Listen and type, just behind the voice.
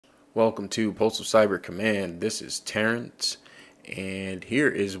Welcome to Postal Cyber Command. This is Terrence, and here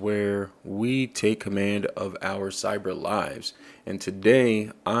is where we take command of our cyber lives. And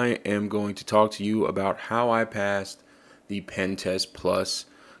today I am going to talk to you about how I passed the Pentest Plus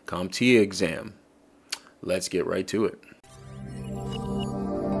CompTIA exam. Let's get right to it.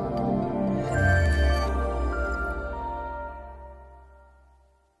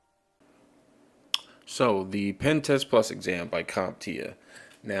 So, the Pentest Plus exam by CompTIA.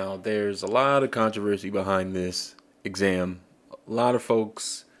 Now, there's a lot of controversy behind this exam. A lot of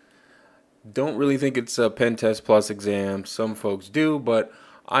folks don't really think it's a Pentest Plus exam. Some folks do, but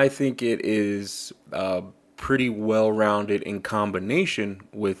I think it is pretty well-rounded in combination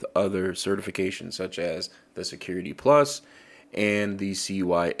with other certifications such as the Security Plus and the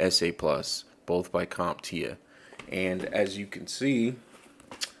CYSA Plus, both by CompTIA. And as you can see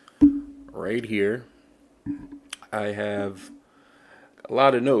right here, I have a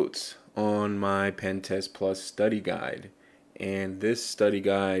lot of notes on my Pentest Plus study guide. And this study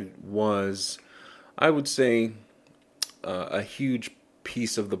guide was, I would say, a huge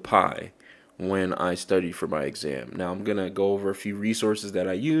piece of the pie when I studied for my exam. Now I'm going to go over a few resources that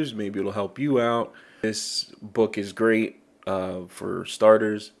I used. Maybe it'll help you out. This book is great for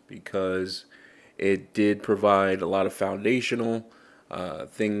starters because it did provide a lot of foundational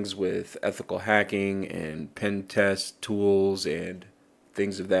things with ethical hacking and pen test tools and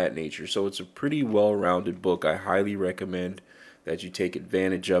things of that nature. So it's a pretty well-rounded book. I highly recommend that you take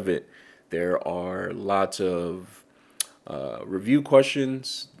advantage of it. There are lots of review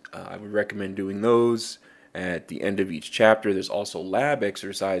questions. I would recommend doing those at the end of each chapter. There's also lab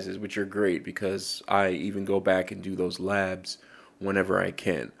exercises, which are great because I even go back and do those labs whenever I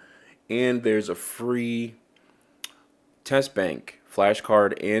can. And there's a free test bank,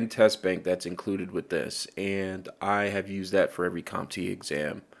 flashcard and test bank that's included with this, and I have used that for every CompTIA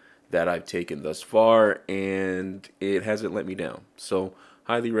exam that I've taken thus far, and it hasn't let me down. So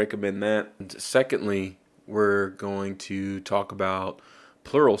highly recommend that. And secondly, we're going to talk about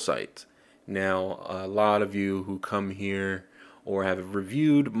pluralsight. Now, a lot of you who come here or have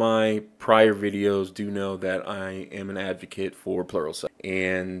reviewed my prior videos do know that I am an advocate for pluralsight,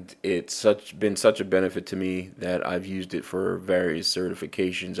 and it's been such a benefit to me that I've used it for various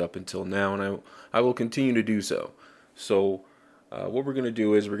certifications up until now, and I will continue to do so. So what we're going to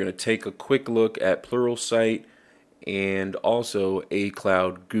do is we're going to take a quick look at pluralsight and also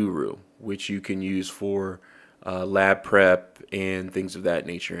ACloudGuru, which you can use for lab prep and things of that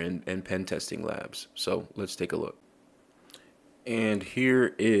nature, and pen testing labs. So let's take a look. And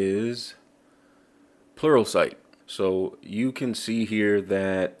here is pluralsight. So you can see here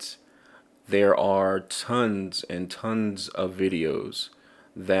that there are tons and tons of videos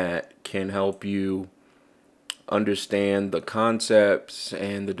that can help you understand the concepts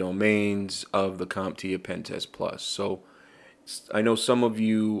and the domains of the CompTIA Pentest Plus. So I know some of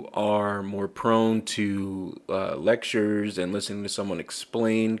you are more prone to lectures and listening to someone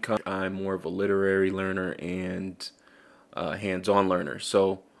explain. I'm more of a literary learner and hands-on learner.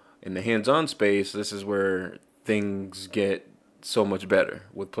 So in the hands-on space, this is where things get so much better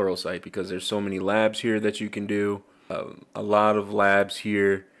with pluralsight because there's so many labs here that you can do. A lot of labs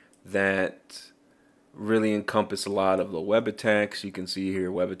here that really encompass a lot of the web attacks. You can see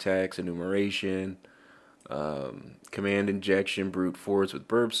here web attacks, enumeration, command injection, brute force with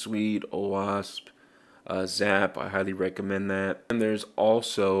burp suite, OWASP, ZAP. I highly recommend that. And there's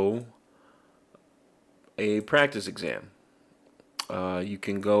also a practice exam. You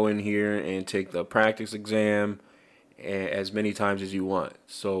can go in here and take the practice exam as many times as you want.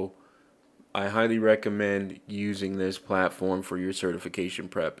 So I highly recommend using this platform for your certification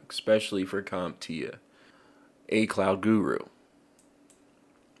prep, especially for CompTIA. ACloudGuru.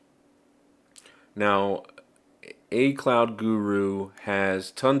 Now, ACloudGuru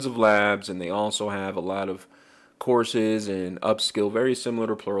has tons of labs, and they also have a lot of courses and upskill, very similar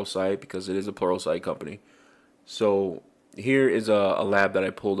to pluralsight because it is a pluralsight company. So here is a lab that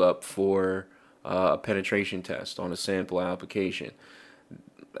I pulled up for a penetration test on a sample application.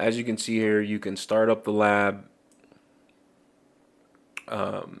 As you can see here, you can start up the lab,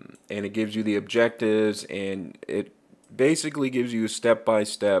 and it gives you the objectives, and it basically gives you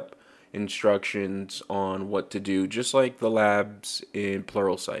step-by-step instructions on what to do, just like the labs in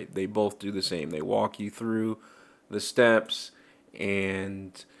pluralsight. They both do the same. They walk you through the steps,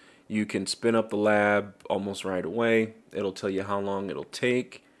 and you can spin up the lab almost right away. It'll tell you how long it'll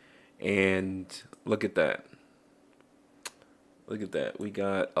take, and look at that. Look at that. We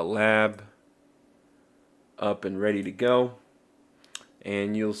got a lab up and ready to go,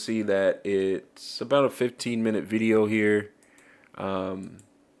 and you'll see that it's about a 15-minute video here.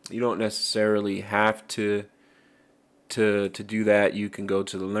 You don't necessarily have to do that. You can go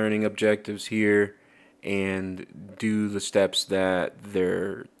to the learning objectives here and do the steps that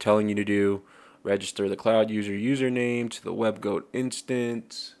they're telling you to do. Register the cloud user username to the WebGoat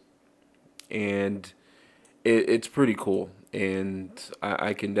instance, and it's pretty cool. And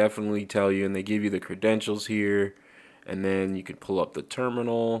I can definitely tell you, and they give you the credentials here, and then you can pull up the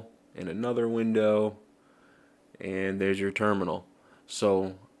terminal in another window, and there's your terminal.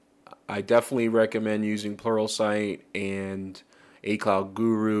 So I definitely recommend using pluralsight and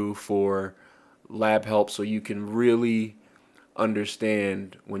ACloudGuru for lab help, so you can really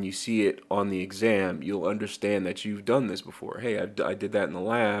understand when you see it on the exam. You'll understand that you've done this before. Hey, I did that in the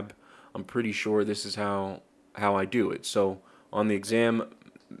lab. I'm pretty sure this is how I do it. So on the exam,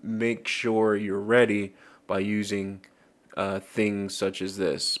 make sure you're ready by using things such as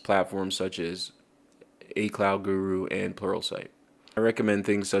this, platforms such as ACloudGuru and pluralsight. I recommend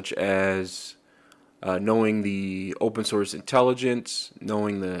things such as knowing the open source intelligence,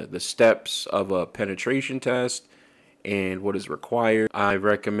 knowing the steps of a penetration test and what is required. I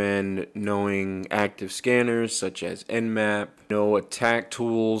recommend knowing active scanners such as nmap, know attack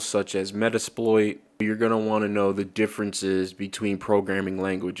tools such as metasploit. You're going to want to know the differences between programming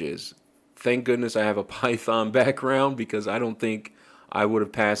languages. Thank goodness I have a Python background, because I don't think I would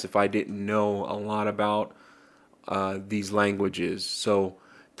have passed if I didn't know a lot about these languages. So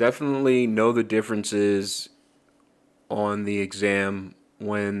definitely know the differences on the exam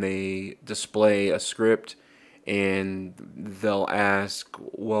when they display a script, and they'll ask,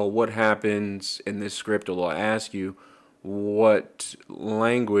 well, what happens in this script? Or they'll ask you, what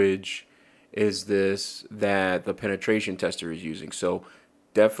language is this that the penetration tester is using? So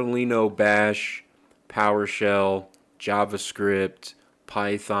definitely know Bash, PowerShell, JavaScript,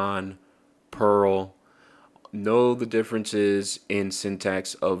 Python, Perl. Know the differences in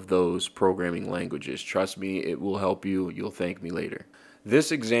syntax of those programming languages. Trust me, it will help you. You'll thank me later.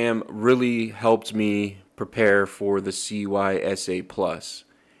 This exam really helped me prepare for the CYSA Plus,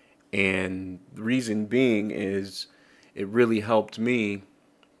 and the reason being is it really helped me.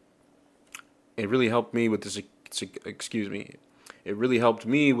 It really helped me with this. Excuse me. It really helped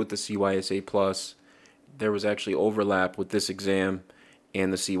me with the CYSA Plus. There was actually overlap with this exam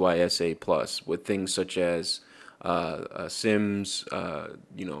and the CYSA Plus with things such as SIMS,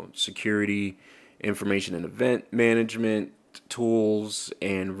 security, information and event management tools,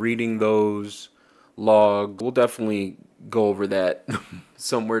 and reading those logs. We'll definitely go over that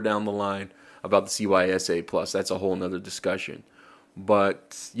somewhere down the line about the CYSA Plus. That's a whole nother discussion.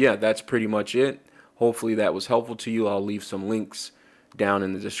 But yeah, that's pretty much it. Hopefully that was helpful to you. I'll leave some links down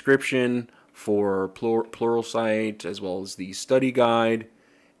in the description for pluralsight, as well as the study guide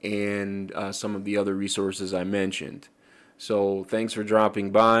and some of the other resources I mentioned. So thanks for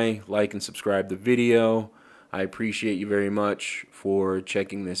dropping by. Like and subscribe the video. I appreciate you very much for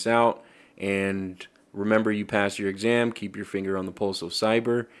checking this out. And remember, you pass your exam, keep your finger on the pulse of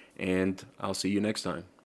cyber, and I'll see you next time.